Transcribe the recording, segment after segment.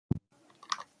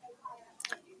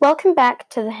Welcome back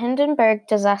to the Hindenburg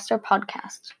Disaster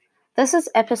Podcast. This is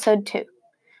episode 2.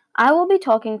 I will be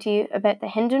talking to you about the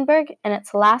Hindenburg and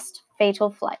its last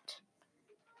fatal flight.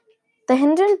 The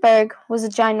Hindenburg was a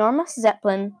ginormous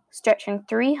zeppelin stretching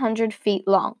 300 feet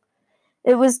long.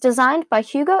 It was designed by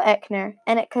Hugo Echner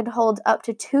and it could hold up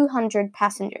to 200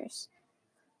 passengers.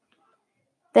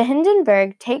 The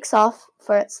Hindenburg takes off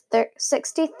for its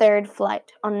 63rd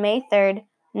flight on May 3rd,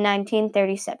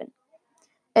 1937.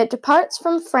 It departs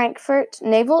from Frankfurt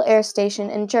Naval Air Station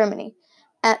in Germany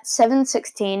at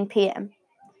 7:16 p.m.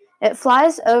 It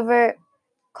flies over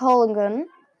Groningen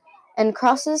and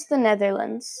crosses the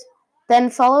Netherlands, then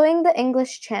following the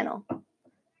English Channel.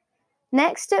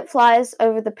 Next, it flies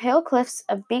over the pale cliffs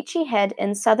of Beachy Head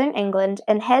in southern England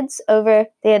and heads over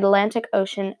the Atlantic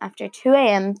Ocean after 2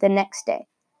 a.m. the next day.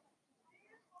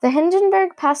 The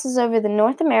Hindenburg passes over the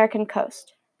North American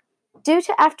coast. Due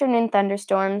to afternoon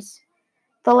thunderstorms,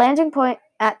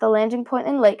 at the landing point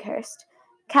in Lakehurst,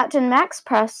 Captain Max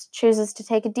Pruss chooses to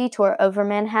take a detour over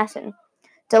Manhattan,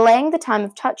 delaying the time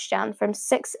of touchdown from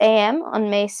 6 a.m.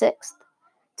 on May 6th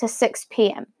to 6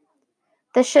 p.m.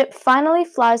 The ship finally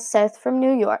flies south from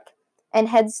New York and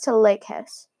heads to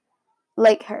Lakehurst.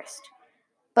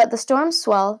 But the storms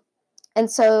swell, and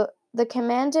so the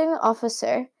commanding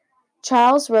officer,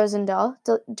 Charles Rosendahl,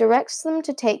 directs them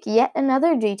to take yet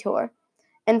another detour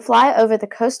and fly over the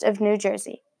coast of New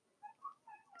Jersey.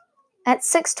 At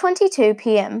 6:22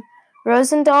 p.m.,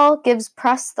 Rosendahl gives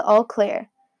Pruss the all-clear,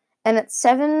 and at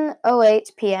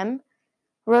 7:08 p.m.,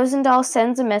 Rosendahl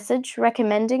sends a message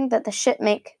recommending that the ship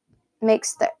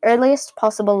makes the earliest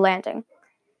possible landing.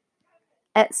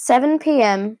 At 7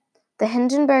 p.m., the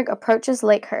Hindenburg approaches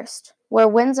Lakehurst, where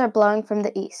winds are blowing from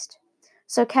the east,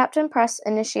 so Captain Pruss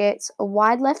initiates a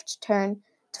wide left turn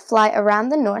to fly around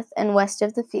the north and west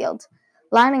of the field,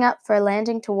 lining up for a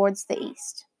landing towards the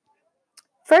east.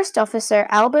 First Officer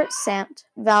Albert Samt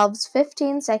valves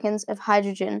 15 seconds of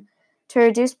hydrogen to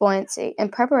reduce buoyancy in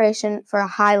preparation for a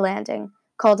high landing,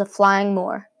 called a flying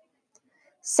moor.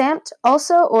 Samt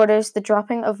also orders the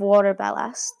dropping of water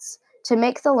ballasts to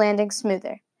make the landing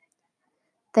smoother.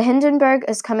 The Hindenburg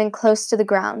is coming close to the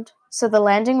ground, so the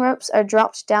landing ropes are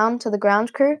dropped down to the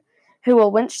ground crew, who will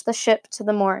winch the ship to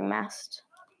the mooring mast.